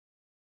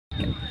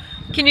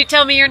Can you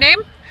tell me your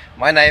name?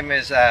 My name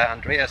is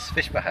Andreas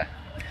Fischbacher.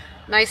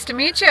 Nice to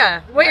meet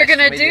you. What you're Nice to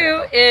going to meet do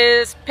you.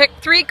 is pick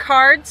 3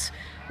 cards,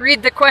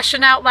 read the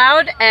question out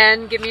loud,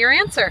 and give me your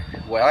answer.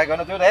 Well, I'm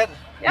gonna do that.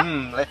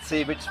 Yep. Let's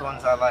see which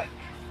ones I like.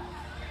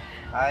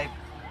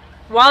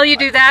 While you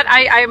do that,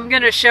 I'm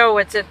going to show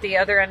what's at the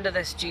other end of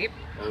this Jeep.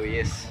 Oh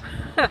yes.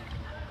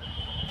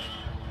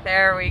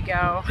 There we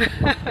go.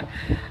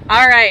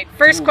 All right,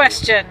 first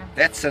question.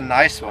 That's a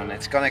nice one.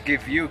 It's gonna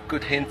give you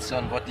good hints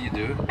on what you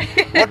do.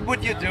 What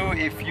would you do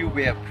if you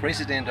were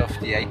president of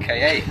the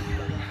AKA?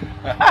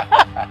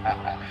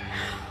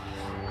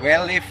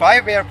 Well, if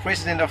I were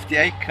president of the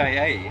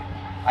AKA,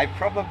 I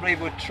probably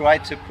would try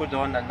to put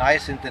on a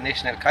nice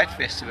international kite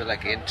festival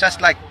again,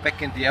 just like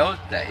back in the old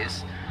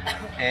days.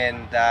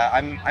 And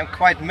I'm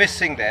quite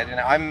missing that. You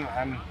know,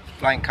 I'm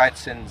flying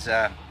kites since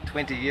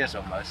 20 years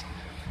almost,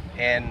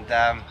 and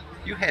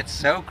you had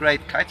so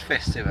great kite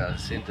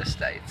festivals in the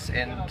States,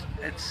 and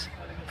it's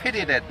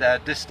pity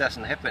that this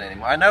doesn't happen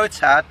anymore. I know it's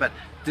hard, but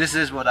this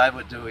is what I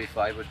would do if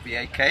I would be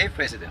AKA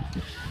president.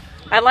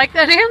 I like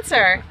that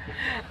answer.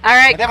 All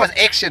right. And that was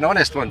actually an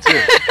honest one too.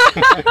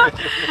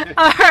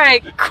 All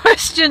right,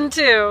 question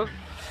 2.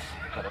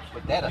 Gotta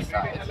put that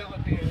aside.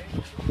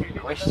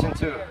 Question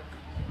 2.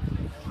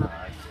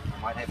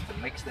 Might have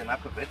to mix them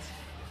up a bit.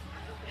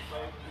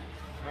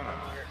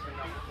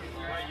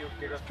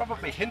 There's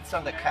probably hints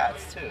on the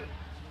cards too.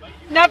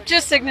 Nope,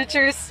 just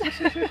signatures.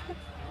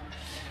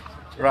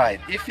 Right.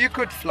 If you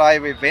could fly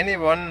with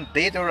anyone,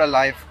 dead or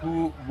alive,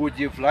 who would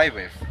you fly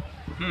with?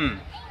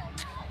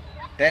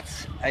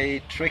 That's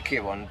a tricky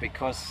one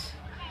because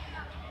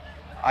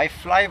I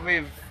fly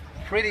with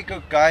pretty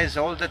good guys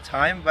all the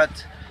time,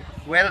 but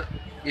well,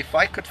 if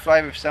I could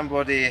fly with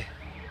somebody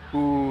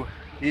who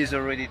is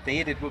already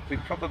dead, it would be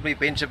probably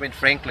Benjamin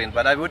Franklin,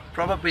 but I would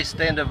probably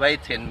stand away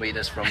 10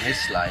 meters from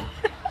his line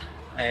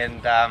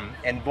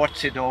and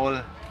watch it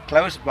all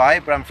close by,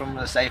 but from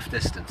a safe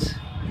distance.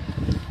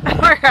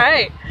 All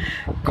right,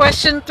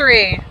 question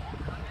 3.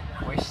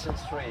 Question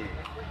 3.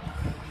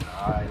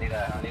 I need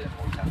a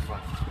more tough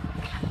one.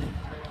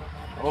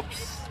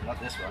 Oops, not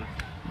this one.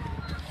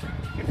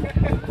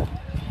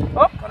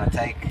 Oh. Gonna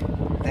take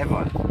that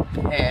one.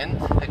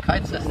 And the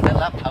kites are still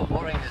up. How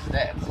boring is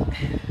that?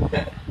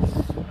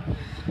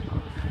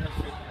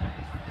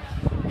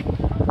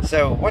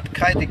 So, what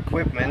kite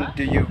equipment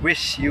do you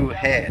wish you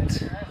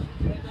had?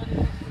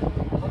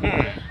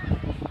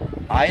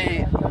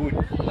 I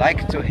would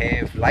like to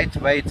have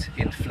lightweight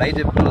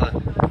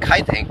inflatable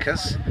kite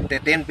anchors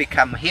that then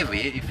become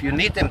heavy if you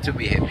need them to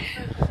be heavy,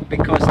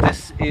 because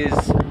this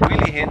is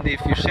really handy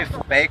if you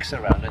shift bags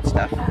around and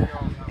stuff,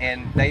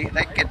 and they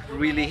get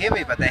really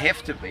heavy, but they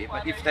have to be.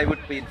 But if they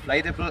would be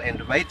inflatable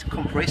and weight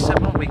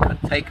compressible, we could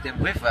take them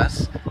with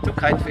us to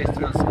kite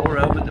festivals all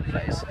over the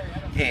place,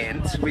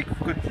 and we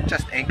could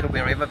just anchor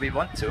wherever we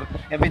want to,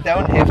 and we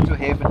don't have to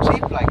have a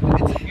Jeep like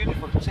that. It's a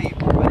beautiful Jeep,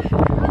 but you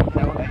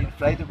know, an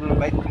inflatable,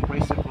 weight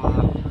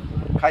compressible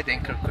kite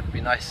anchor could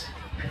be nice.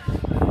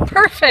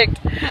 Perfect.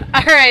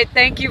 All right,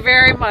 thank you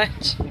very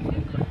much.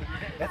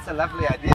 That's a lovely idea.